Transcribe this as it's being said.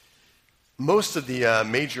Most of the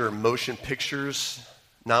major motion pictures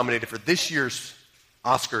nominated for this year's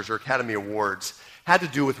Oscars or Academy Awards had to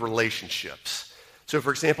do with relationships. So, for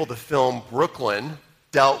example, the film Brooklyn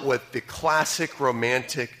dealt with the classic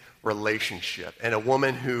romantic relationship and a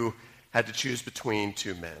woman who had to choose between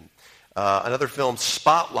two men. Another film,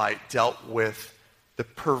 Spotlight, dealt with the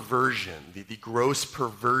perversion, the gross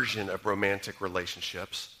perversion of romantic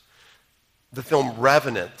relationships. The film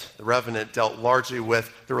The Revenant dealt largely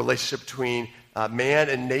with the relationship between man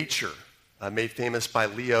and nature, made famous by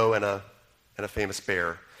Leo and a famous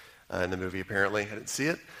bear in the movie, apparently. I didn't see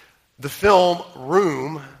it. The film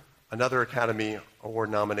Room, another Academy Award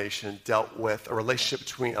nomination, dealt with a relationship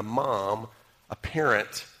between a mom, a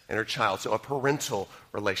parent, and her child, so a parental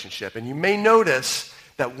relationship. And you may notice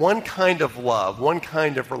that one kind of love, one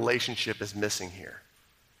kind of relationship is missing here.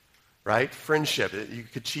 Right? Friendship. You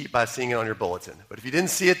could cheat by seeing it on your bulletin. But if you didn't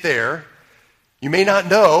see it there, you may not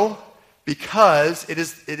know because it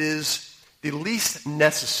is the least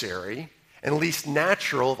necessary and least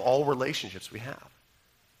natural of all relationships we have,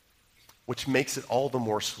 which makes it all the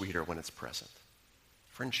more sweeter when it's present.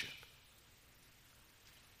 Friendship.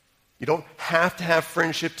 You don't have to have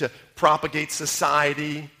friendship to propagate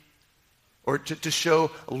society or to show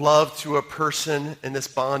love to a person in this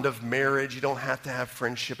bond of marriage. You don't have to have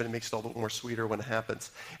friendship, and it makes it all the more sweeter when it happens.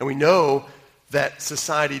 And we know that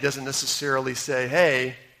society doesn't necessarily say,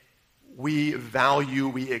 hey, we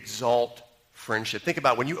exalt friendship. Think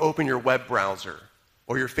about when you open your web browser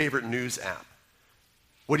or your favorite news app.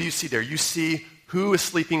 What do you see there? You see who is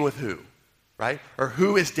sleeping with who, right? Or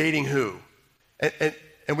who is dating who.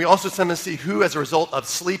 And we also sometimes see who, as a result of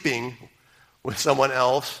sleeping with someone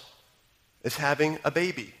else, is having a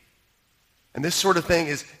baby. And this sort of thing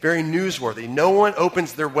is very newsworthy. No one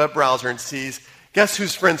opens their web browser and sees, guess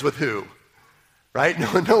who's friends with who? Right?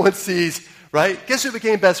 No one sees, right? Guess who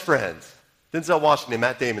became best friends? Denzel Washington and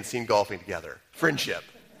Matt Damon seen golfing together. Friendship.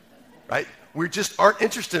 Right? We just aren't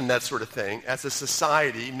interested in that sort of thing as a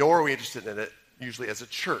society, nor are we interested in it usually as a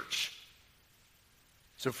church.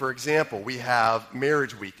 So, for example, we have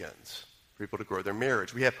marriage weekends for people to grow their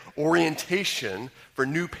marriage. We have orientation for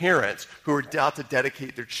new parents who are about to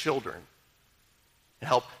dedicate their children and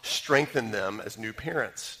help strengthen them as new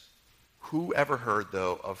parents. Who ever heard,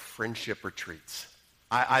 though, of friendship retreats?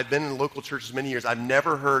 I've been in local churches many years. I've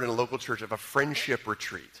never heard in a local church of a friendship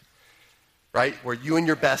retreat, right, where you and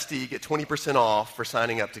your bestie get 20% off for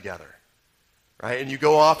signing up together, right? And you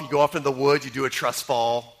go off into the woods, you do a trust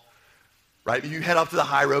fall, right? You head up to the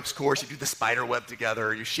high ropes course, you do the spider web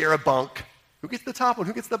together, you share a bunk. Who gets the top one?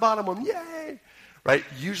 Who gets the bottom one? Yay! Right?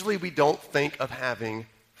 Usually we don't think of having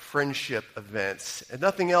friendship events. And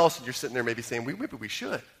nothing else, and you're sitting there maybe saying, maybe we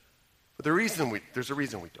should. But there's a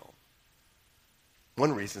reason we don't.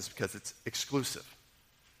 One reason is because it's exclusive.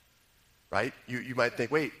 Right? You might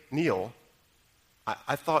think, wait, Neil,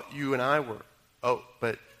 I thought you and I were,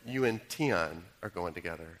 but you and Tion are going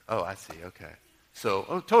together. Oh, I see, okay.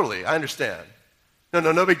 So, totally, I understand.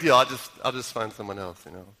 No big deal. I'll just find someone else,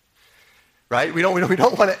 Right? We don't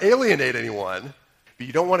want to alienate anyone, but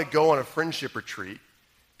you don't want to go on a friendship retreat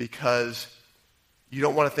because you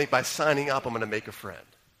don't want to think by signing up I'm going to make a friend.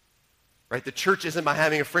 Right? The church isn't by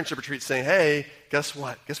having a friendship retreat saying, hey, guess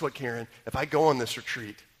what? Guess what, Karen? If I go on this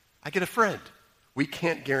retreat, I get a friend. We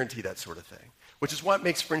can't guarantee that sort of thing, which is what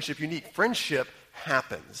makes friendship unique. Friendship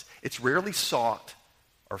happens. It's rarely sought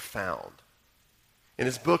or found. In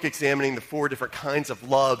his book examining the 4 different kinds of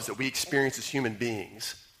loves that we experience as human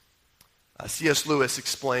beings, C.S. Lewis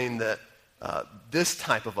explained that this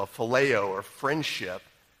type of a phileo or friendship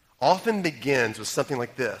often begins with something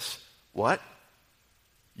like this. What?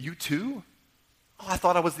 You too? Oh, I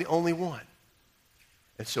thought I was the only one.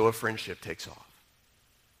 And so a friendship takes off.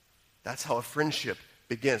 That's how a friendship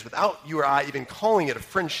begins. Without you or I even calling it a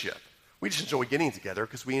friendship, we just enjoy getting together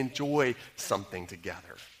because we enjoy something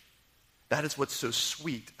together. That is what's so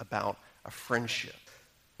sweet about a friendship.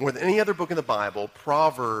 More than any other book in the Bible,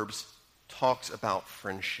 Proverbs talks about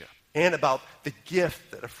friendship and about the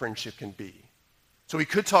gift that a friendship can be. So we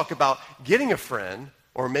could talk about getting a friend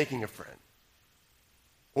or making a friend.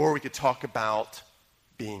 Or we could talk about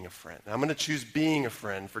being a friend. Now, I'm going to choose being a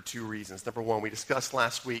friend for 2 reasons. Number one, we discussed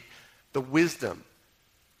last week the wisdom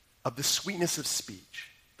of the sweetness of speech,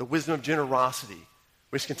 the wisdom of generosity,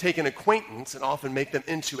 which can take an acquaintance and often make them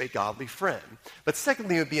into a godly friend. But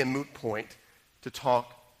secondly, it would be a moot point to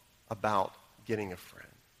talk about getting a friend.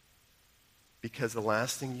 Because the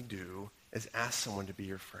last thing you do is ask someone to be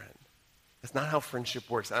your friend. That's not how friendship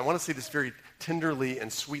works. And I want to say this very tenderly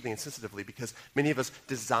and sweetly and sensitively because many of us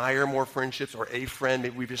desire more friendships or a friend.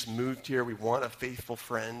 Maybe we've just moved here. We want a faithful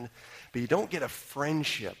friend. But you don't get a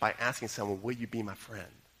friendship by asking someone, will you be my friend?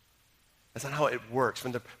 That's not how it works.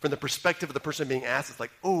 From the perspective of the person being asked, it's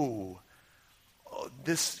like, oh,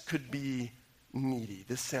 this could be needy.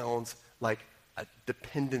 This sounds like a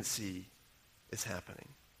dependency is happening.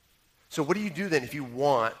 So what do you do then if you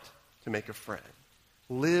want to make a friend?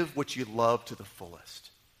 Live what you love to the fullest.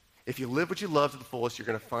 If you live what you love to the fullest, you're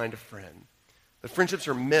going to find a friend. The friendships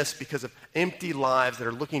are missed because of empty lives that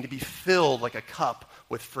are looking to be filled like a cup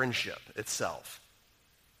with friendship itself.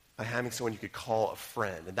 By having someone you could call a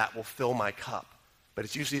friend, and that will fill my cup. But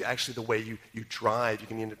it's usually actually the way you drive. You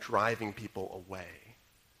can end up driving people away.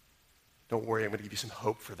 Don't worry, I'm going to give you some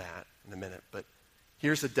hope for that in a minute. But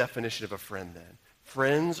here's the definition of a friend then.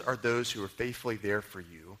 Friends are those who are faithfully there for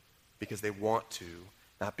you because they want to,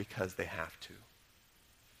 not because they have to.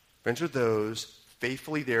 Friends are those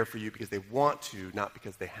faithfully there for you because they want to, not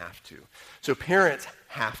because they have to. So parents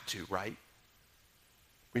have to, right?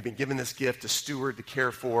 We've been given this gift to steward, to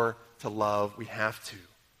care for, to love. We have to.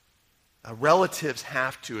 Relatives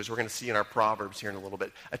have to, as we're going to see in our Proverbs here in a little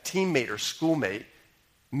bit. A teammate or schoolmate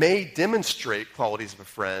may demonstrate qualities of a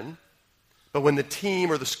friend, but when the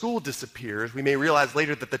team or the school disappears, we may realize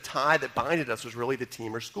later that the tie that binded us was really the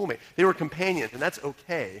team or schoolmate. They were companions, and that's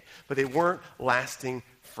okay, but they weren't lasting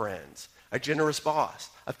friends. A generous boss,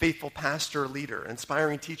 a faithful pastor or leader, an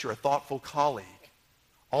inspiring teacher, a thoughtful colleague.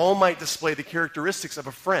 All might display the characteristics of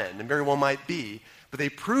a friend, and very well might be, but they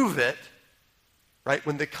prove it, right,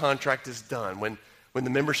 when the contract is done, when the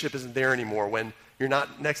membership isn't there anymore, when you're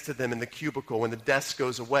not next to them in the cubicle, when the desk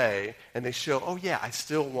goes away, and they show, oh yeah, I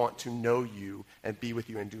still want to know you and be with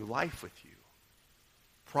you and do life with you.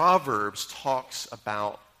 Proverbs talks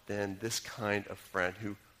about then this kind of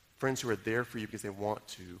friends who are there for you because they want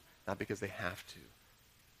to, not because they have to.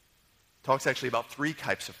 Talks actually about 3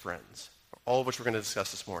 types of friends, all of which we're going to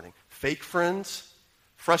discuss this morning. Fake friends,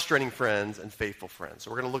 frustrating friends, and faithful friends.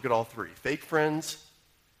 So we're going to look at all 3. Fake friends,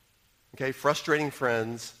 okay, frustrating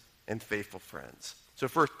friends, and faithful friends. So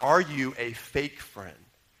first, are you a fake friend?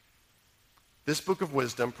 This book of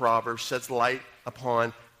wisdom, Proverbs, sheds light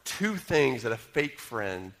upon 2 things that a fake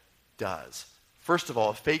friend does. First of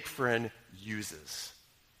all, a fake friend uses.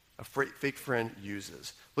 A fake friend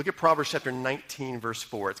uses. Look at Proverbs chapter 19, verse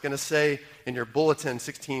 4. It's going to say in your bulletin,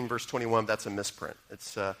 16, verse 21, that's a misprint.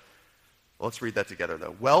 Let's read that together,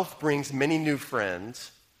 though. Wealth brings many new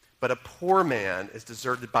friends, but a poor man is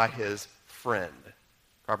deserted by his friend.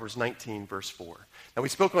 Proverbs 19, verse 4. Now, we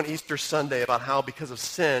spoke on Easter Sunday about how because of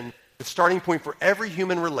sin, the starting point for every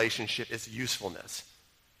human relationship is usefulness.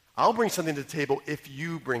 I'll bring something to the table if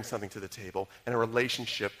you bring something to the table, and a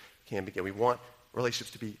relationship can begin. We want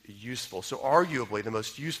relationships to be useful. So arguably, the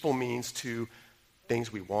most useful means to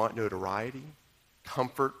things we want, notoriety,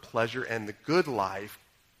 comfort, pleasure, and the good life,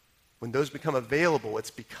 when those become available,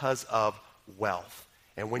 it's because of wealth.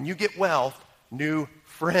 And when you get wealth, new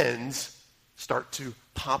friends start to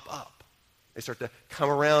pop up. They start to come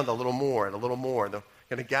around a little more and a little more. And they're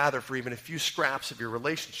going to gather for even a few scraps of your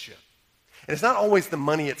relationship. And it's not always the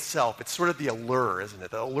money itself. It's sort of the allure, isn't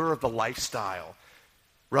it? The allure of the lifestyle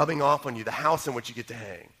rubbing off on you, the house in which you get to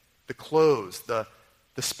hang, the clothes, the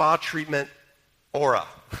spa treatment aura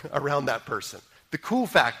around that person, the cool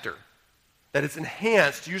factor that is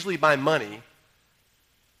enhanced usually by money,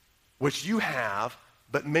 which you have,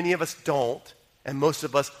 but many of us don't, and most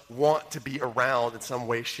of us want to be around in some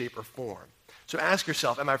way, shape, or form. So ask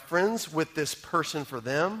yourself, am I friends with this person for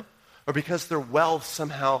them, or because their wealth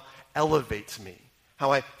somehow elevates me,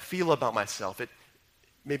 how I feel about myself? It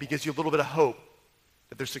maybe gives you a little bit of hope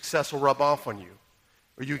that their success will rub off on you,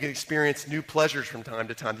 or you can experience new pleasures from time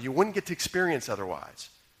to time that you wouldn't get to experience otherwise,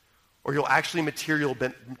 or you'll actually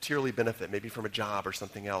materially benefit, maybe from a job or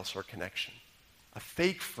something else or a connection. A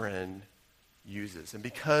fake friend uses, and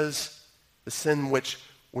because the sin with which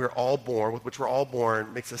we're all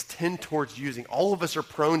born, makes us tend towards using. All of us are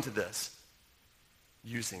prone to this,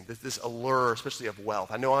 using, this allure, especially of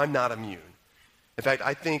wealth. I know I'm not immune. In fact,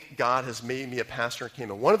 I think God has made me a pastor in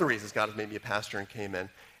Cayman. One of the reasons God has made me a pastor in Cayman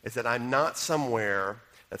is that I'm not somewhere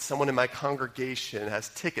that someone in my congregation has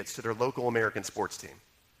tickets to their local American sports team.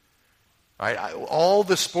 All right, all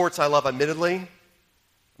the sports I love, admittedly,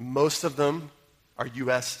 most of them are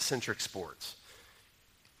U.S.-centric sports.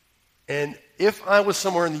 And if I was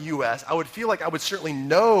somewhere in the U.S., I would feel like I would certainly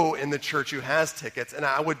know in the church who has tickets, and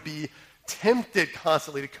I would be tempted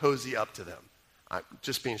constantly to cozy up to them. I'm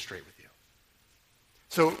just being straight with you.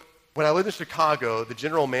 So when I lived in Chicago, the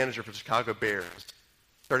general manager for the Chicago Bears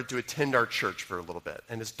started to attend our church for a little bit.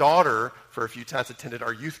 And his daughter, for a few times, attended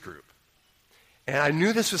our youth group. And I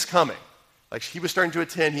knew this was coming. Like, he was starting to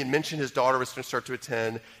attend. He had mentioned his daughter was going to start to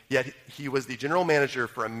attend. Yet he was the general manager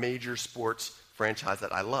for a major sports franchise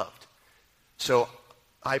that I loved. So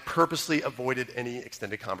I purposely avoided any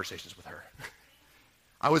extended conversations with her.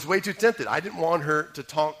 I was way too tempted. I didn't want her to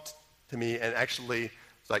talk to me and actually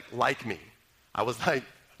like me. I was like,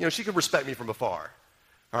 she could respect me from afar.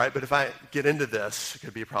 All right, but if I get into this, it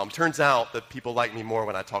could be a problem. Turns out that people like me more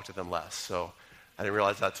when I talk to them less. So I didn't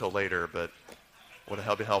realize that till later, but would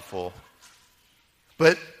have been helpful.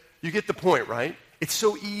 But you get the point, right? It's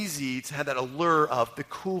so easy to have that allure of the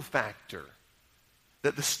cool factor,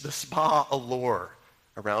 that the spa allure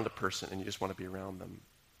around a person, and you just want to be around them.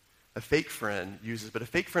 A fake friend uses, but a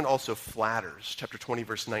fake friend also flatters. Chapter 20,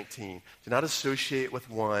 verse 19. Do not associate with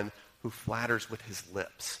one who flatters with his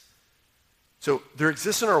lips. So there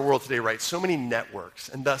exists in our world today, right, so many networks,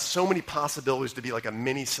 and thus so many possibilities to be like a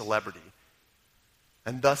mini celebrity,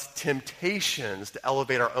 and thus temptations to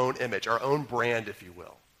elevate our own image, our own brand, if you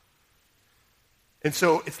will. And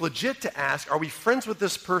so it's legit to ask, are we friends with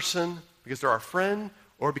this person because they're our friend,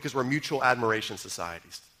 or because we're mutual admiration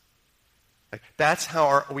societies? Like, that's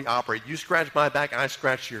how we operate. You scratch my back, I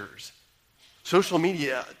scratch yours. Social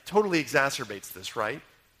media totally exacerbates this, right?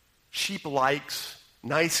 Cheap likes,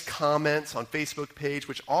 nice comments on Facebook page,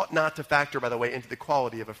 which ought not to factor, by the way, into the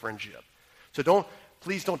quality of a friendship. So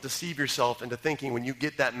please don't deceive yourself into thinking when you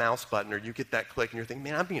get that mouse button or you get that click and you're thinking,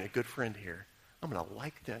 man, I'm being a good friend here. I'm going to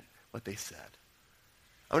like what they said.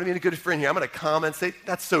 I'm going to be a good friend here. I'm going to comment, say,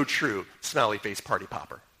 that's so true. Smiley face party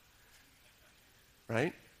popper.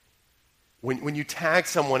 Right? When you tag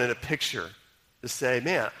someone in a picture to say,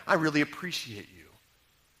 man, I really appreciate you.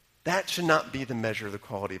 That should not be the measure of the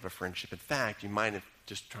quality of a friendship. In fact, you might have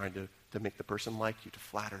just trying to make the person like you, to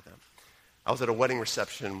flatter them. I was at a wedding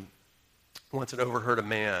reception once and overheard a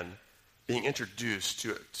man being introduced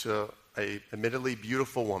to a admittedly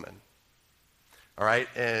beautiful woman. All right?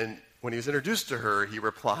 And when he was introduced to her, he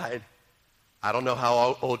replied, I don't know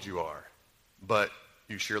how old you are, but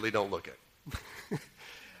you surely don't look it.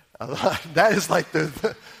 That is like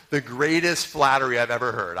the greatest flattery I've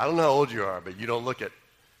ever heard. I don't know how old you are, but you don't look it.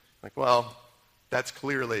 Like, well, that's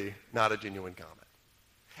clearly not a genuine comment.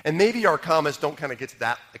 And maybe our comments don't kind of get to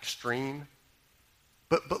that extreme,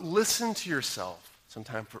 but listen to yourself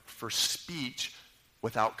sometime for speech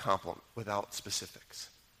without without specifics.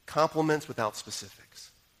 Compliments without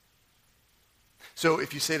specifics. So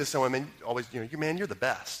if you say to someone, man, always, you're the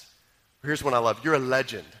best. Here's one I love. You're a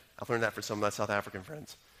legend. I've learned that from some of my South African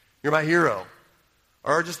friends. You're my hero.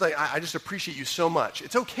 Or just like, I just appreciate you so much.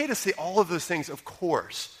 It's okay to say all of those things, of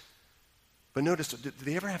course. But notice, do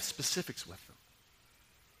they ever have specifics with them?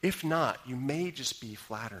 If not, you may just be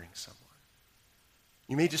flattering someone.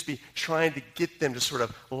 You may just be trying to get them to sort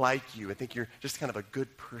of like you and think you're just kind of a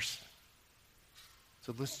good person.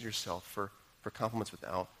 So listen to yourself for compliments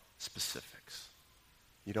without specifics.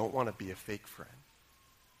 You don't want to be a fake friend.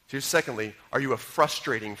 So secondly, are you a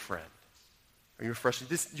frustrating friend? Are you a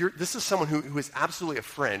frustrating? This is someone who is absolutely a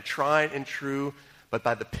friend, tried and true, but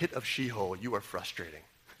by the pit of Sheol, you are frustrating.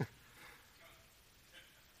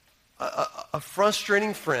 A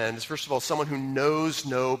frustrating friend is, first of all, someone who knows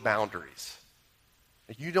no boundaries.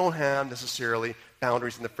 You don't have necessarily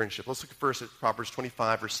boundaries in the friendship. Let's look first at Proverbs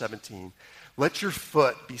 25, verse 17. Let your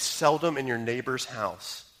foot be seldom in your neighbor's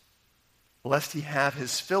house, lest he have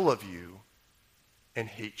his fill of you and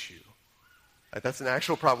hate you. Like, that's an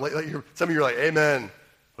actual problem. Some of you are like, amen.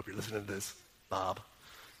 Hope you're listening to this, Bob.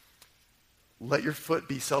 Let your foot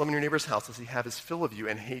be seldom in your neighbor's house, lest he have his fill of you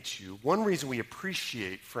and hate you. One reason we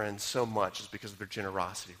appreciate friends so much is because of their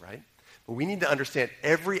generosity, right? But we need to understand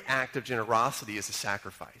every act of generosity is a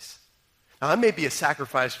sacrifice. Now, it may be a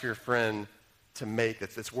sacrifice for your friend to make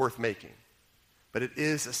that's worth making, but it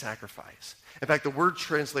is a sacrifice. In fact, the word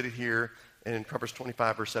translated here in Proverbs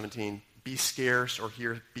 25, verse 17, be scarce, or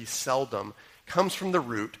here, be seldom, comes from the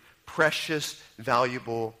root precious,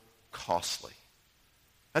 valuable, costly.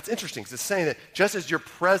 That's interesting because it's saying that just as your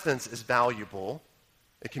presence is valuable,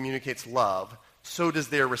 it communicates love, so does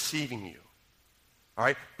their receiving you. All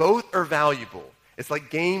right? Both are valuable. It's like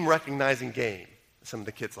game recognizing game, some of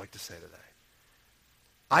the kids like to say today.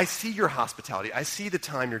 I see your hospitality. I see the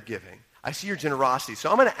time you're giving. I see your generosity. So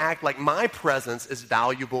I'm going to act like my presence is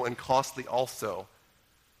valuable and costly also.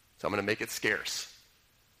 So I'm going to make it scarce.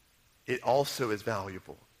 It also is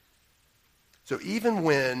valuable. So even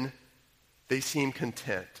when they seem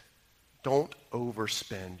content, don't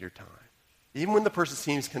overspend your time. Even when the person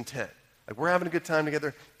seems content. Like, we're having a good time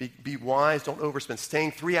together, be wise, don't overspend.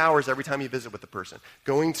 Staying 3 hours every time you visit with the person.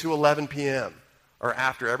 Going to 11 p.m. or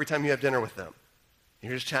after, every time you have dinner with them.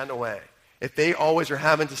 You're just chatting away. If they always are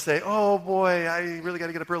having to say, oh boy, I really got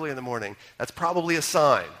to get up early in the morning, that's probably a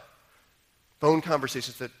sign. Phone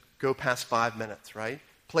conversations that go past 5 minutes, right?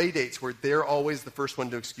 Play dates where they're always the first one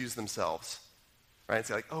to excuse themselves, right? And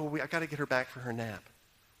say like, oh, I got to get her back for her nap,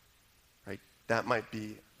 right? That might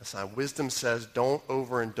be a sign. Wisdom says don't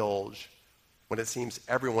overindulge when it seems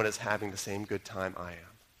everyone is having the same good time I am.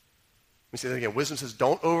 Let me say that again. Wisdom says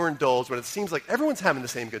don't overindulge when it seems like everyone's having the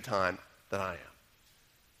same good time that I am.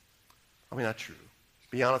 Probably not true.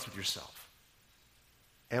 Be honest with yourself.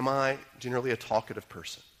 Am I generally a talkative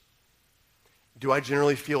person? Do I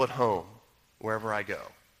generally feel at home wherever I go?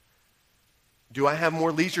 Do I have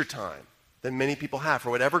more leisure time than many people have, for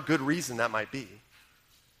whatever good reason that might be?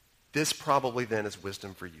 This probably then is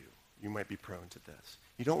wisdom for you. You might be prone to this.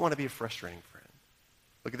 You don't want to be a frustrating friend.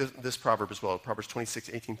 Look at this proverb as well, Proverbs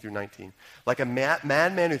 26:18 through 19. Like a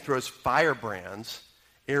madman who throws firebrands,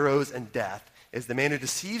 arrows, and death is the man who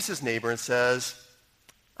deceives his neighbor and says,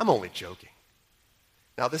 I'm only joking.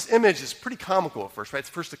 Now, this image is pretty comical at first, right? It's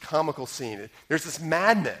first a comical scene. There's this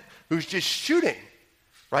madman who's just shooting,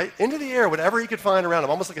 right, into the air, whatever he could find around him,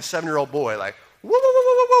 almost like a 7-year-old boy, like, whoa, whoa,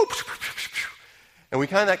 whoa, whoa, whoa. And we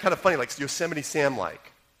find that kind of funny, like Yosemite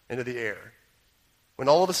Sam-like, into the air. When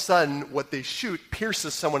all of a sudden, what they shoot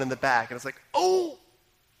pierces someone in the back, and it's like, oh,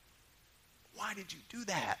 why did you do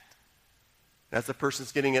that? And as the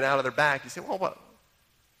person's getting it out of their back, you say, well, what?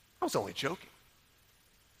 I was only joking.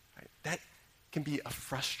 Right? That can be a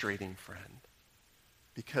frustrating friend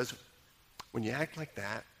because when you act like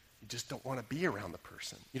that, you just don't want to be around the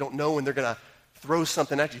person. You don't know when they're going to throw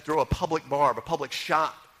something at you, throw a public barb, a public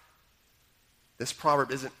shot. This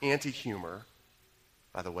proverb isn't anti-humor,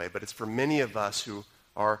 by the way, but it's for many of us who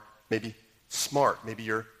are maybe smart, maybe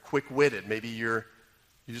you're quick-witted, maybe you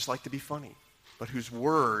just like to be funny, but whose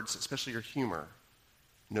words, especially your humor,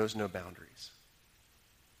 knows no boundaries.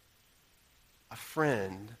 A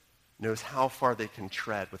friend knows how far they can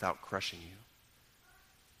tread without crushing you.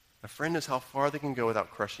 A friend knows how far they can go without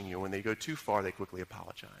crushing you. When they go too far, they quickly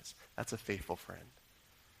apologize. That's a faithful friend.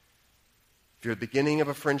 If you're at the beginning of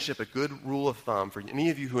a friendship, a good rule of thumb for any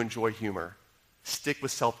of you who enjoy humor, stick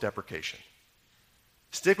with self-deprecation.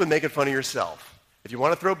 Stick with making fun of yourself. If you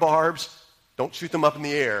want to throw barbs, don't shoot them up in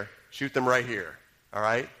the air. Shoot them right here, all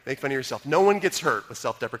right? Make fun of yourself. No one gets hurt with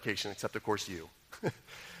self-deprecation except, of course, you.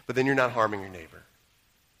 But then you're not harming your neighbor.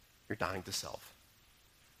 You're dying to self.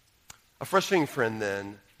 A frustrating friend,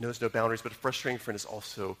 then, knows no boundaries, but a frustrating friend is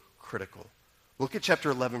also critical. Look at chapter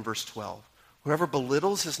 11, verse 12. Whoever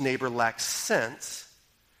belittles his neighbor lacks sense,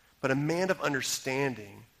 but a man of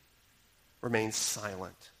understanding remains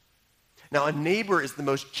silent. Now, a neighbor is the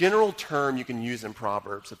most general term you can use in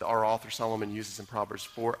Proverbs, that our author Solomon uses in Proverbs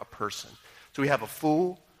for a person. So we have a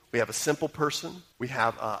fool, we have a simple person, we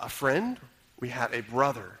have a friend, we have a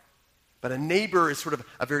brother. But a neighbor is sort of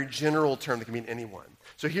a very general term that can mean anyone.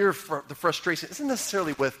 So here, the frustration isn't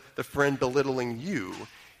necessarily with the friend belittling you.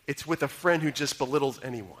 It's with a friend who just belittles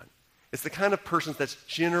anyone. It's the kind of person that's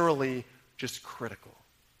generally just critical.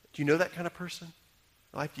 Do you know that kind of person?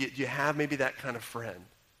 Like, do you have maybe that kind of friend?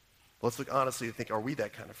 Well, let's look honestly and think, are we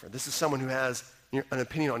that kind of friend? This is someone who has an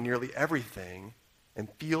opinion on nearly everything and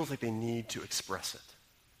feels like they need to express it.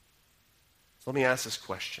 So let me ask this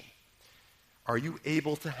question. Are you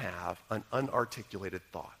able to have an unarticulated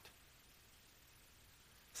thought?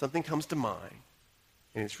 Something comes to mind,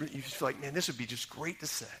 and you just feel like, man, this would be just great to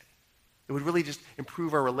say. It would really just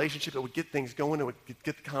improve our relationship. It would get things going. It would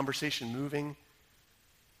get the conversation moving.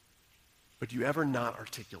 But do you ever not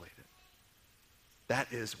articulate it?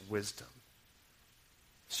 That is wisdom.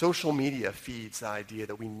 Social media feeds the idea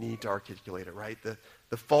that we need to articulate it, right?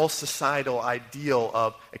 The false societal ideal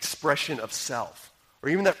of expression of self. Or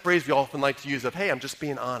even that phrase we often like to use of, hey, I'm just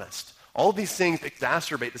being honest. All of these things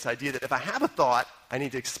exacerbate this idea that if I have a thought, I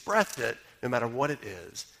need to express it no matter what it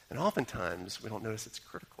is. And oftentimes, we don't notice it's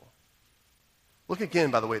critical. Look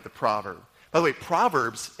again, by the way, at the proverb. By the way,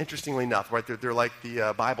 Proverbs, interestingly enough, right, they're like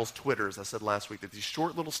the Bible's Twitter, as I said last week. They're these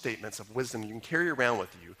short little statements of wisdom you can carry around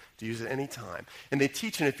with you to use at any time. And they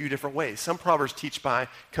teach in a few different ways. Some Proverbs teach by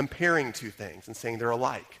comparing two things and saying they're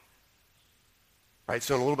alike. Right?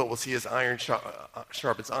 So in a little bit, we'll see as iron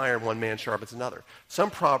sharpens iron, one man sharpens another. Some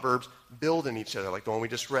Proverbs build in each other, like the one we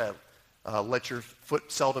just read. Let your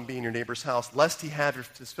foot seldom be in your neighbor's house, lest he have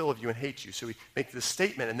his fill of you and hate you. So we make this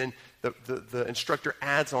statement, and then the instructor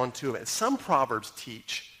adds on to it. Some Proverbs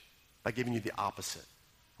teach by giving you the opposite,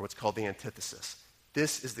 or what's called the antithesis.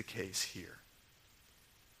 This is the case here.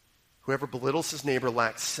 Whoever belittles his neighbor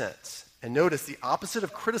lacks sense. And notice the opposite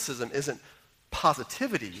of criticism isn't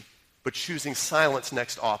positivity, but choosing silence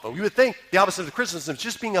next often. We would think the opposite of criticism is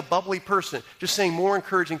just being a bubbly person, just saying more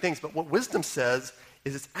encouraging things. But what wisdom says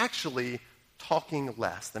is it's actually talking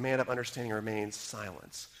less. The man of understanding remains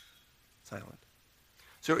silent.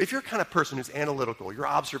 So if you're the kind of person who's analytical, you're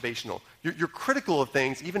observational, you're critical of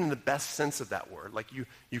things, even in the best sense of that word, like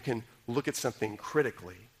you can look at something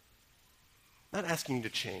critically, not asking you to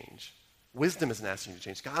change. Wisdom isn't asking you to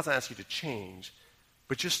change. God's not asking you to change,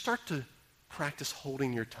 but just start to practice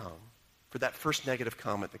holding your tongue for that first negative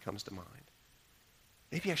comment that comes to mind.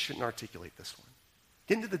 Maybe I shouldn't articulate this one.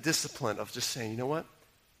 Get into the discipline of just saying, you know what?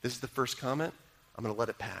 This is the first comment. I'm going to let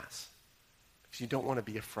it pass. Because you don't want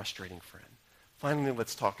to be a frustrating friend. Finally,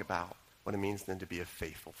 let's talk about what it means then to be a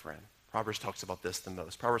faithful friend. Proverbs talks about this the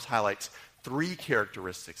most. Proverbs highlights 3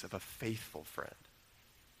 characteristics of a faithful friend.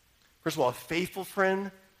 First of all, a faithful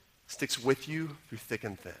friend sticks with you through thick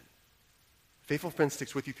and thin. A faithful friend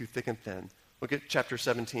sticks with you through thick and thin. Look at chapter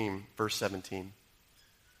 17, verse 17.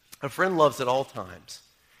 A friend loves at all times,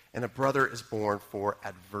 and a brother is born for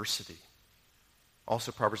adversity.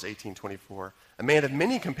 Also Proverbs 18:24. A man of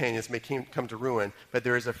many companions may come to ruin, but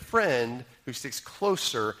there is a friend who sticks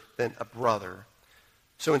closer than a brother.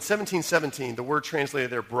 So in 17:17, the word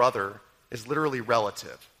translated there, brother, is literally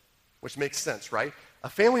relative, which makes sense, right? A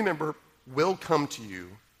family member will come to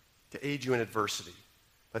you to aid you in adversity,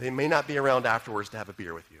 but they may not be around afterwards to have a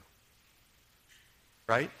beer with you.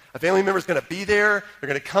 Right? A family member is going to be there. They're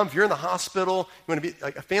going to come. If you're in the hospital, you want to be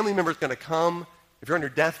like a family member is going to come. If you're on your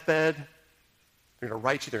deathbed, they're going to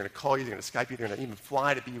write you. They're going to call you. They're going to Skype you. They're going to even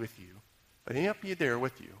fly to be with you. But they may not be there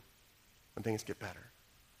with you when things get better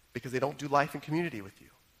because they don't do life in community with you.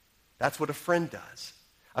 That's what a friend does.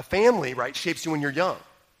 A family, right, shapes you when you're young.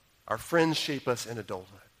 Our friends shape us in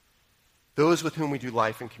adulthood. Those with whom we do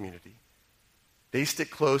life in community. They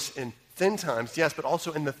stick close in thin times, yes, but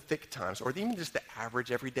also in the thick times, or even just the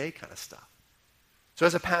average, everyday kind of stuff. So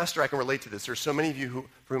as a pastor, I can relate to this. There's so many of you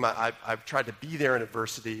for whom I've tried to be there in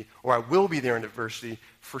adversity, or I will be there in adversity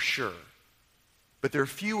for sure. But there are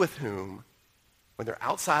few with whom, when they're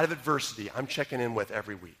outside of adversity, I'm checking in with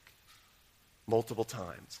every week, multiple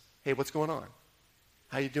times. Hey, what's going on?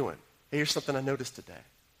 How you doing? Hey, here's something I noticed today.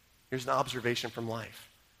 Here's an observation from life.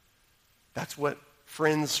 That's what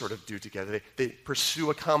friends sort of do together. They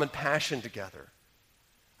pursue a common passion together.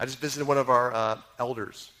 I just visited one of our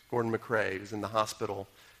elders, Gordon McRae, who's in the hospital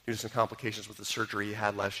due to some complications with the surgery he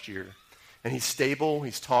had last year. And he's stable,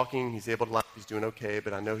 he's talking, he's able to laugh, he's doing okay,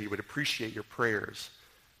 but I know he would appreciate your prayers.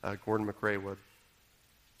 Gordon McRae would.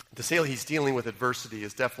 To say he's dealing with adversity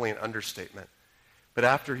is definitely an understatement. But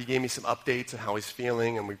after he gave me some updates on how he's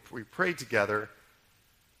feeling, and we prayed together,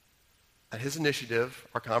 at his initiative,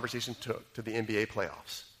 our conversation took to the NBA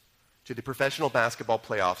playoffs, to the professional basketball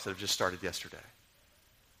playoffs that have just started yesterday.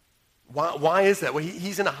 Why is that? Well,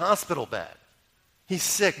 he's in a hospital bed. He's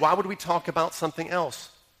sick. Why would we talk about something else?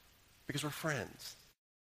 Because we're friends.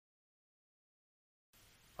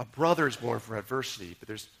 A brother is born for adversity, but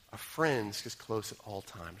there's a friend who's close at all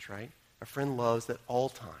times, right? A friend loves at all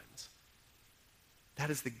times. That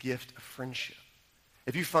is the gift of friendship.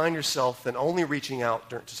 If you find yourself then only reaching out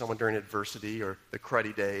to someone during adversity or the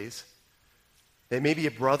cruddy days, they may be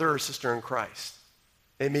a brother or sister in Christ.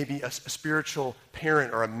 They may be a spiritual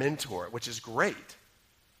parent or a mentor, which is great,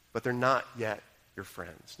 but they're not yet your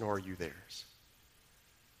friends, nor are you theirs.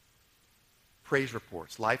 Praise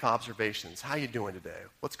reports, life observations, how you doing today?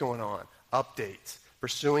 What's going on? Updates,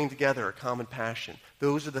 pursuing together a common passion.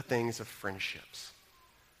 Those are the things of friendships.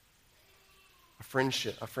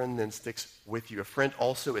 A friend then sticks with you. A friend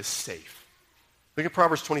also is safe. Look at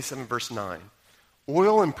Proverbs 27, verse 9.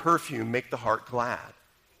 Oil and perfume make the heart glad,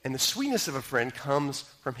 and the sweetness of a friend comes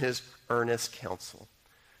from his earnest counsel.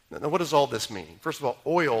 Now, what does all this mean? First of all,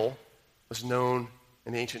 oil was known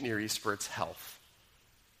in the ancient Near East for its health.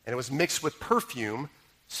 And it was mixed with perfume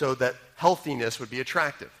so that healthiness would be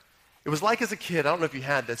attractive. It was like as a kid, I don't know if you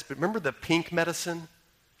had this, but remember the pink medicine? Do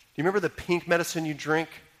you remember the pink medicine you drink?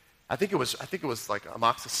 I think it was like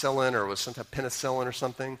amoxicillin or it was some type of penicillin or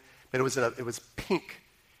something. But it was pink.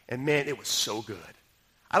 And man, it was so good.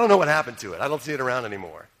 I don't know what happened to it. I don't see it around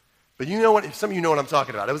anymore. But you know what? Some of you know what I'm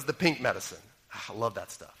talking about. It was the pink medicine. I love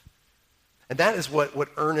that stuff. And that is what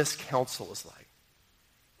earnest counsel is like.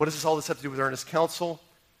 What does all this have to do with earnest counsel?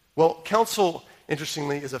 Well, counsel,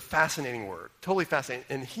 interestingly, is a fascinating word. Totally fascinating.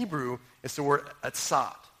 In Hebrew, it's the word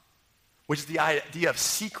atzat, which is the idea of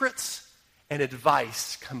secrets and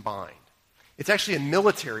advice combined. It's actually a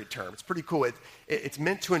military term. It's pretty cool. It's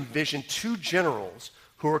meant to envision two generals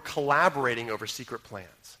who are collaborating over secret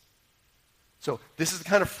plans. So this is the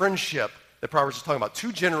kind of friendship that Proverbs is talking about.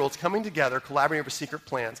 Two generals coming together, collaborating over secret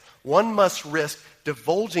plans. One must risk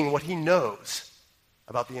divulging what he knows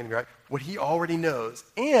about the enemy, right? What he already knows,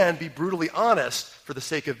 and be brutally honest for the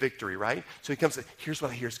sake of victory, right? So he comes and says, here's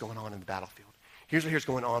what I hear is going on in the battlefield. Here's what I hear is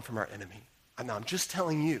going on from our enemy. I'm just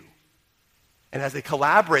telling you. And as they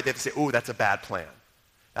collaborate, they have to say, oh, that's a bad plan.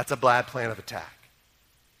 That's a bad plan of attack.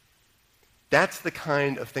 That's the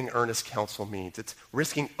kind of thing earnest counsel means. It's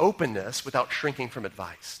risking openness without shrinking from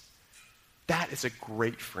advice. That is a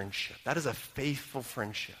great friendship. That is a faithful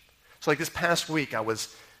friendship. So like this past week, I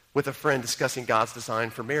was with a friend discussing God's design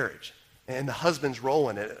for marriage and the husband's role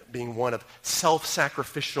in it being one of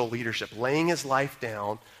self-sacrificial leadership, laying his life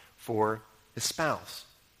down for his spouse.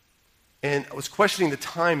 And I was questioning the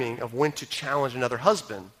timing of when to challenge another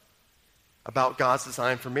husband about God's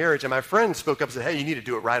design for marriage. And my friend spoke up and said, hey, you need to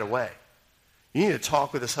do it right away. You need to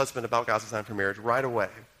talk with this husband about God's design for marriage right away.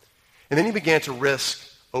 And then he began to risk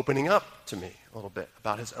opening up to me a little bit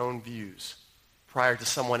about his own views prior to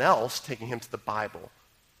someone else taking him to the Bible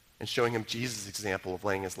and showing him Jesus' example of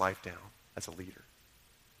laying his life down as a leader.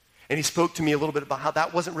 And he spoke to me a little bit about how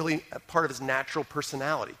that wasn't really a part of his natural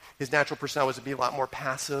personality. His natural personality was to be a lot more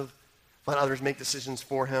passive, let others make decisions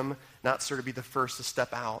for him, not sort of be the first to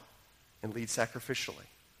step out and lead sacrificially.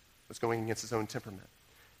 It was going against his own temperament.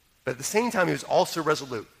 But at the same time, he was also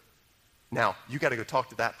resolute. Now, you got to go talk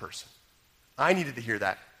to that person. I needed to hear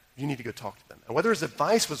that. You need to go talk to them. And whether his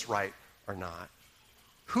advice was right or not,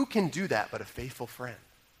 who can do that but a faithful friend?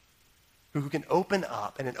 Who can open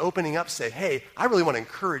up and in opening up say, hey, I really want to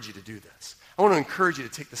encourage you to do this. I want to encourage you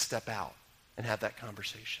to take the step out and have that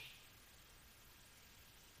conversation.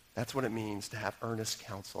 That's what it means to have earnest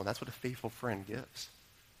counsel, and that's what a faithful friend gives.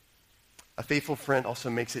 A faithful friend also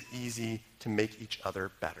makes it easy to make each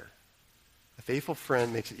other better. A faithful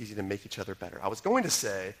friend makes it easy to make each other better. I was going to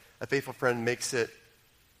say a faithful friend makes you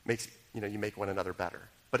make one another better.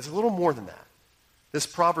 But it's a little more than that. This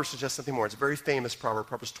proverb suggests something more. It's a very famous proverb,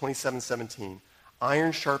 Proverbs 27:17.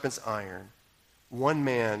 Iron sharpens iron. One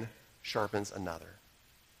man sharpens another.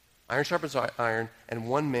 Iron sharpens iron, and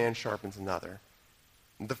one man sharpens another.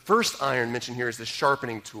 The first iron mentioned here is the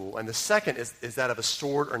sharpening tool, and the second is that of a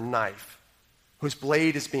sword or knife, whose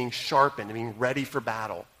blade is being sharpened and being ready for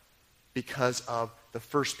battle because of the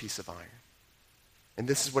first piece of iron. And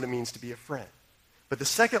this is what it means to be a friend. But the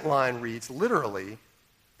second line reads literally,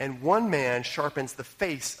 and one man sharpens the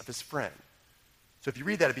face of his friend. So if you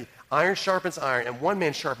read that, it'd be iron sharpens iron, and one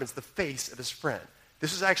man sharpens the face of his friend.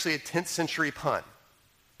 This is actually a 10th century pun.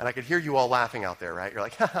 And I could hear you all laughing out there, right? You're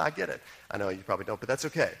like, I get it. I know you probably don't, but that's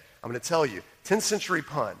okay. I'm going to tell you. 10th century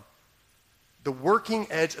pun. The working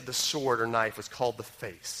edge of the sword or knife was called the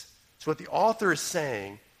face. So what the author is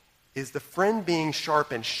saying is the friend being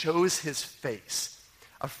sharpened shows his face.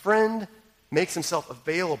 A friend makes himself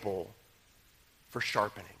available for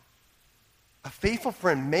sharpening. A faithful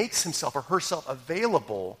friend makes himself or herself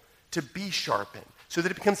available to be sharpened so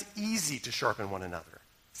that it becomes easy to sharpen one another.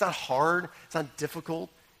 It's not hard. It's not difficult.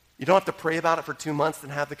 You don't have to pray about it for 2 months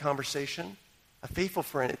and have the conversation. A faithful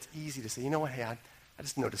friend, it's easy to say, you know what, hey, I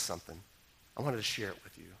just noticed something. I wanted to share it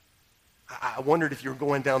with you. I wondered if you were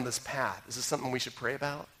going down this path. Is this something we should pray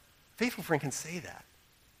about? A faithful friend can say that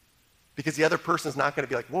because the other person is not going to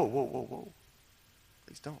be like, whoa, whoa, whoa, whoa.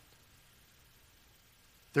 Please don't.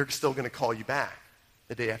 They're still going to call you back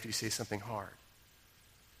the day after you say something hard.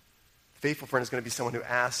 A faithful friend is going to be someone who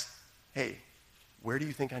asks, hey, where do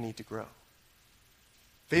you think I need to grow?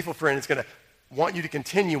 A faithful friend is going to want you to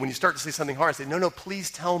continue when you start to say something hard. Say, no, please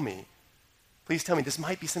tell me. Please tell me. This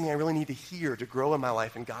might be something I really need to hear to grow in my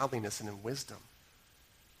life in godliness and in wisdom.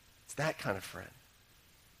 It's that kind of friend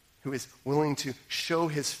who is willing to show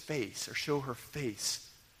his face or show her face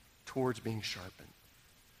towards being sharpened.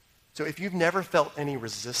 So if you've never felt any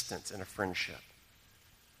resistance in a friendship,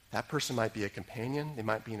 that person might be a companion, they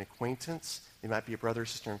might be an acquaintance, they might be a brother or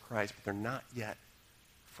sister in Christ, but they're not yet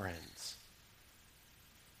friends.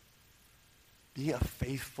 Be a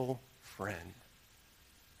faithful friend.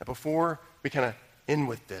 Now before we kind of end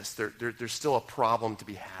with this, there's still a problem to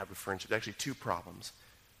be had with friendship. There's actually two problems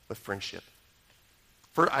with friendship.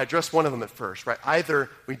 First, I addressed one of them at first, right? Either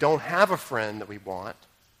we don't have a friend that we want,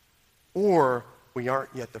 or we aren't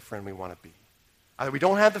yet the friend we want to be. Either we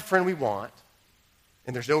don't have the friend we want,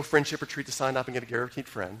 and there's no friendship retreat to sign up and get a guaranteed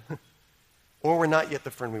friend, or we're not yet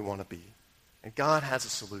the friend we want to be. And God has a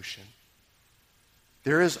solution.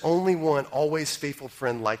 There is only one always faithful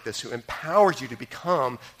friend like this who empowers you to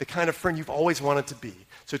become the kind of friend you've always wanted to be.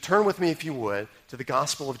 So turn with me, if you would, to the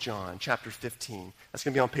Gospel of John, chapter 15. That's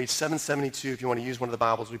going to be on page 772 if you want to use one of the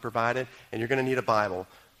Bibles we provided, and you're going to need a Bible.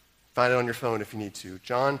 Find it on your phone if you need to.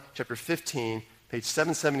 John chapter 15, Page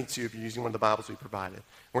 772 if you're using one of the Bibles we provided.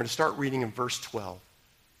 We're going to start reading in verse 12.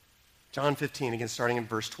 John 15, again, starting in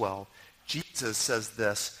verse 12. Jesus says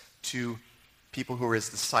this to people who are his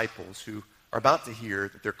disciples, who are about to hear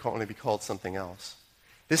that they're going to be called something else.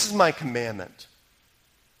 This is my commandment,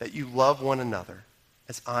 that you love one another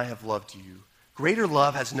as I have loved you. Greater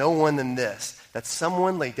love has no one than this, that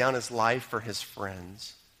someone lay down his life for his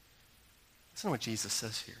friends. Listen to what Jesus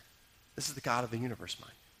says here. This is the God of the universe,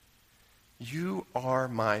 mind. You are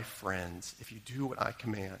my friends if you do what I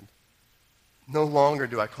command. No longer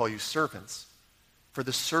do I call you servants, for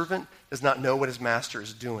the servant does not know what his master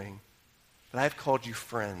is doing, but I have called you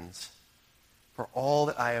friends. For all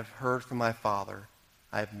that I have heard from my Father,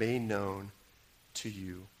 I have made known to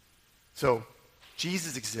you. So,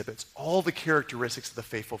 Jesus exhibits all the characteristics of the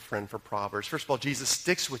faithful friend for Proverbs. First of all, Jesus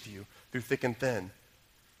sticks with you through thick and thin.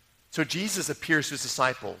 So Jesus appears to his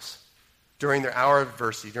disciples during their hour of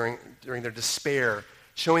adversity, during their despair,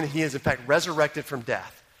 showing that he is in fact resurrected from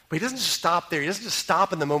death. But he doesn't just stop there. He doesn't just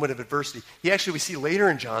stop in the moment of adversity. He actually, we see later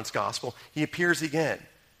in John's gospel, he appears again.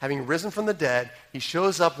 Having risen from the dead, he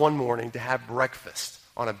shows up one morning to have breakfast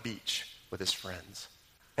on a beach with his friends.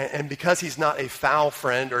 And because he's not a foul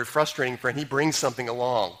friend or a frustrating friend, he brings something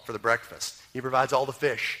along for the breakfast. He provides all the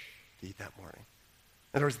fish to eat that morning.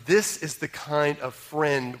 In other words, this is the kind of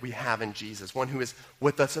friend we have in Jesus, one who is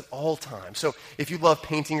with us at all times. So if you love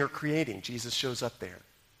painting or creating, Jesus shows up there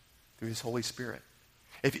through his Holy Spirit.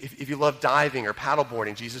 If you love diving or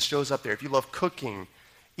paddleboarding, Jesus shows up there. If you love cooking,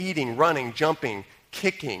 eating, running, jumping,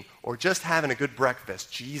 kicking, or just having a good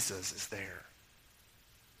breakfast, Jesus is there.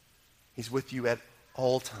 He's with you at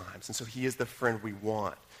all times. And so he is the friend we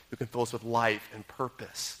want, who can fill us with life and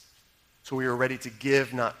purpose. So we are ready to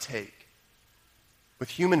give, not take. With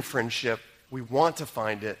human friendship, we want to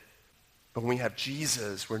find it, but when we have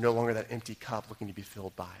Jesus, we're no longer that empty cup looking to be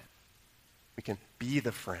filled by it. We can be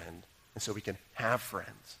the friend, and so we can have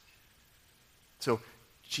friends. So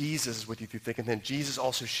Jesus is with you through thick and thin. Jesus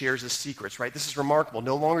also shares his secrets, right? This is remarkable.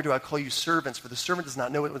 No longer do I call you servants, for the servant does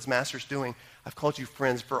not know what his master is doing. I've called you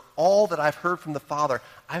friends. For all that I've heard from the Father,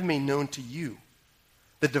 I've made known to you.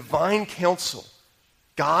 The divine counsel,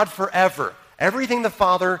 God forever. Everything the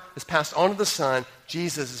Father has passed on to the Son,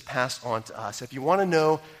 Jesus has passed on to us. If you want to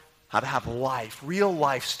know how to have life, real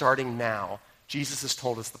life starting now, Jesus has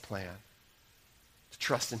told us the plan. To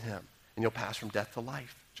trust in him, and you'll pass from death to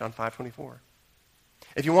life. John 5:24.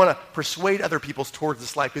 If you want to persuade other people towards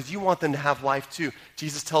this life, because you want them to have life too,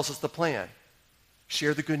 Jesus tells us the plan.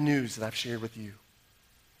 Share the good news that I've shared with you.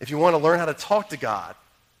 If you want to learn how to talk to God,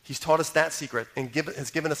 he's taught us that secret and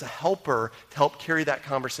has given us a helper to help carry that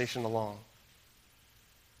conversation along.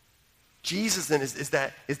 Jesus then is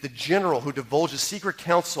the general who divulges secret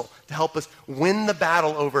counsel to help us win the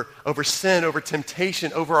battle over sin, over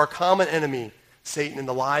temptation, over our common enemy, Satan, and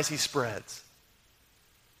the lies he spreads.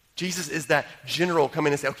 Jesus is that general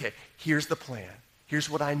coming and say, okay, here's the plan. Here's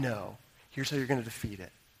what I know. Here's how you're going to defeat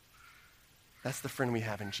it. That's the friend we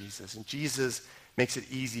have in Jesus. And Jesus makes it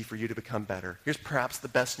easy for you to become better. Here's perhaps the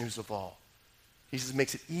best news of all. Jesus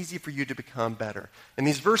makes it easy for you to become better. In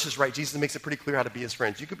these verses, right, Jesus makes it pretty clear how to be his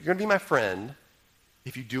friends. You're going to be my friend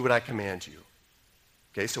if you do what I command you.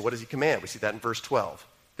 Okay, so what does he command? We see that in verse 12.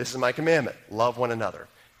 This is my commandment. Love one another.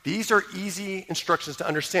 These are easy instructions to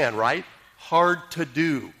understand, right? Hard to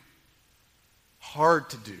do. Hard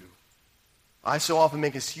to do. I so often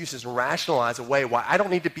make excuses and rationalize away why I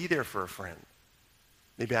don't need to be there for a friend.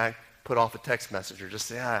 Maybe I put off a text message or just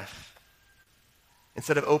say,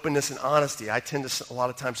 Instead of openness and honesty, I tend to a lot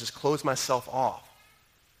of times just close myself off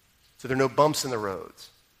so there are no bumps in the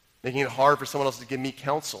roads, making it hard for someone else to give me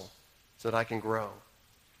counsel so that I can grow.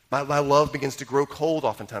 My love begins to grow cold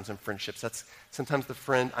oftentimes in friendships. That's sometimes the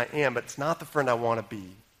friend I am, but it's not the friend I want to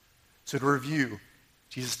be. So to review,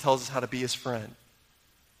 Jesus tells us how to be his friend.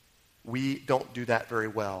 We don't do that very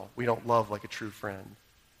well. We don't love like a true friend.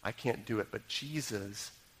 I can't do it, but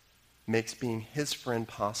Jesus makes being his friend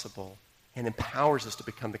possible and empowers us to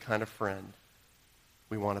become the kind of friend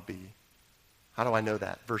we want to be. How do I know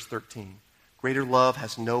that? Verse 13. Greater love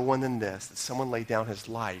has no one than this, that someone lay down his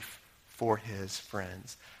life for his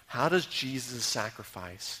friends. How does Jesus'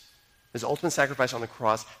 sacrifice, his ultimate sacrifice on the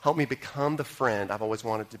cross, help me become the friend I've always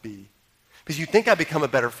wanted to be? Because you think I become a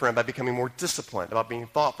better friend by becoming more disciplined, about being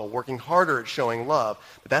thoughtful, working harder at showing love.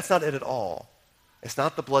 But that's not it at all. It's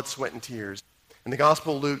not the blood, sweat, and tears. In the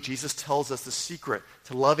Gospel of Luke, Jesus tells us the secret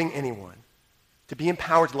to loving anyone, to be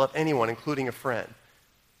empowered to love anyone, including a friend.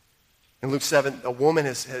 In Luke 7, a woman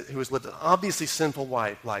who has lived an obviously sinful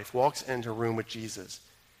life walks into a room with Jesus.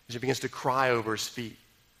 And she begins to cry over his feet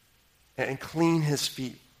and clean his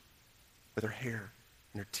feet with her hair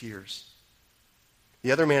and her tears.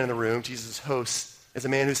 The other man in the room, Jesus' host, is a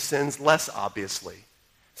man who sins less obviously.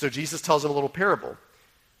 So Jesus tells him a little parable.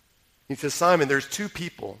 He says, Simon, there's two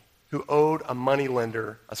people who owed a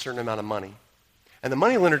moneylender a certain amount of money. And the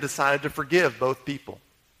moneylender decided to forgive both people.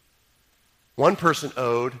 One person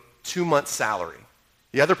owed 2 months' salary.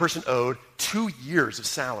 The other person owed 2 years of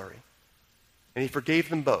salary. And he forgave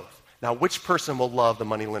them both. Now, which person will love the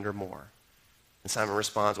moneylender more? And Simon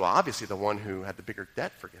responds, well, obviously the one who had the bigger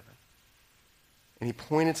debt forgiven. And he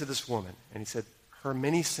pointed to this woman, and he said, her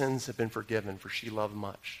many sins have been forgiven, for she loved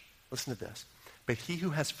much. Listen to this. But he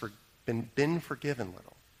who has been forgiven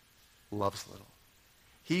little loves little.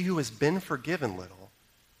 He who has been forgiven little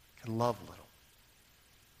can love little.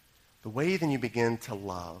 The way then you begin to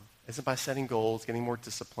love isn't by setting goals, getting more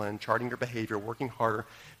disciplined, charting your behavior, working harder,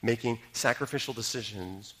 making sacrificial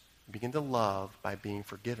decisions. You begin to love by being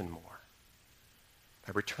forgiven more,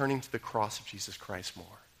 by returning to the cross of Jesus Christ more.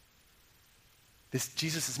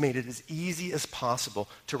 Jesus has made it as easy as possible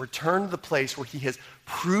to return to the place where he has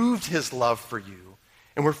proved his love for you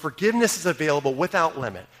and where forgiveness is available without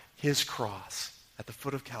limit, his cross at the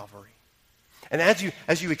foot of Calvary. And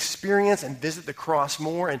as you experience and visit the cross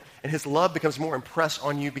more and his love becomes more impressed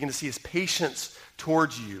on you, you begin to see his patience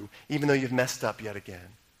towards you even though you've messed up yet again.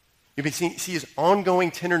 You begin to see his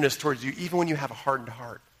ongoing tenderness towards you even when you have a hardened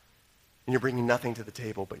heart and you're bringing nothing to the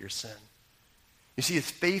table but your sin. You see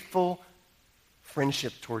his faithful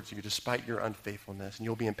friendship towards you despite your unfaithfulness, and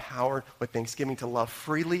you'll be empowered with thanksgiving to love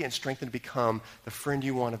freely and strengthened to become the friend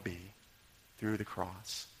you want to be through the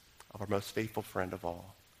cross of our most faithful friend of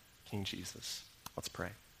all, King Jesus. Let's pray.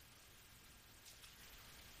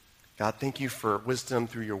 God, thank you for wisdom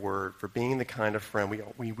through your word, for being the kind of friend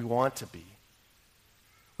we want to be.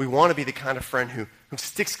 We want to be the kind of friend who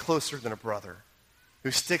sticks closer than a brother,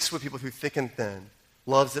 who sticks with people through thick and thin,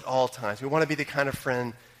 loves at all times. We want to be the kind of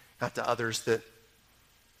friend, not to others, that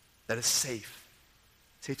is safe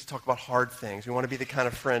to talk about hard things. We want to be the kind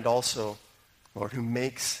of friend also, Lord, who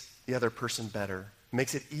makes the other person better,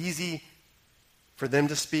 makes it easy for them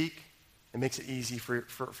to speak, and makes it easy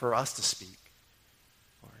for us to speak,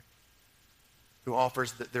 Lord, who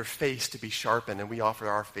offers their face to be sharpened, and we offer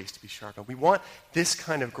our face to be sharpened. We want this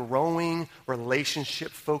kind of growing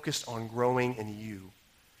relationship focused on growing in you.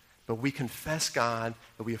 But we confess, God,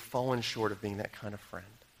 that we have fallen short of being that kind of friend.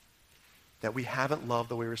 That we haven't loved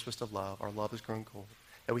the way we're supposed to love. Our love has grown cold.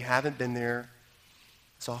 That we haven't been there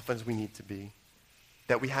as often as we need to be.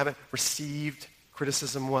 That we haven't received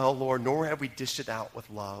criticism well, Lord, nor have we dished it out with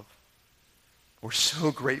love. We're so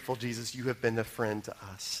grateful, Jesus, you have been a friend to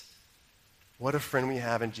us. What a friend we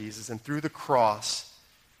have in Jesus. And through the cross,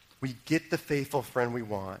 we get the faithful friend we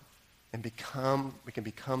want and we can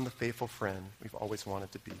become the faithful friend we've always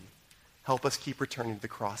wanted to be. Help us keep returning to the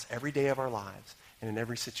cross every day of our lives and in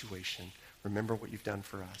every situation. Remember what you've done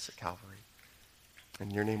for us at Calvary. In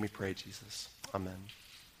your name we pray, Jesus. Amen.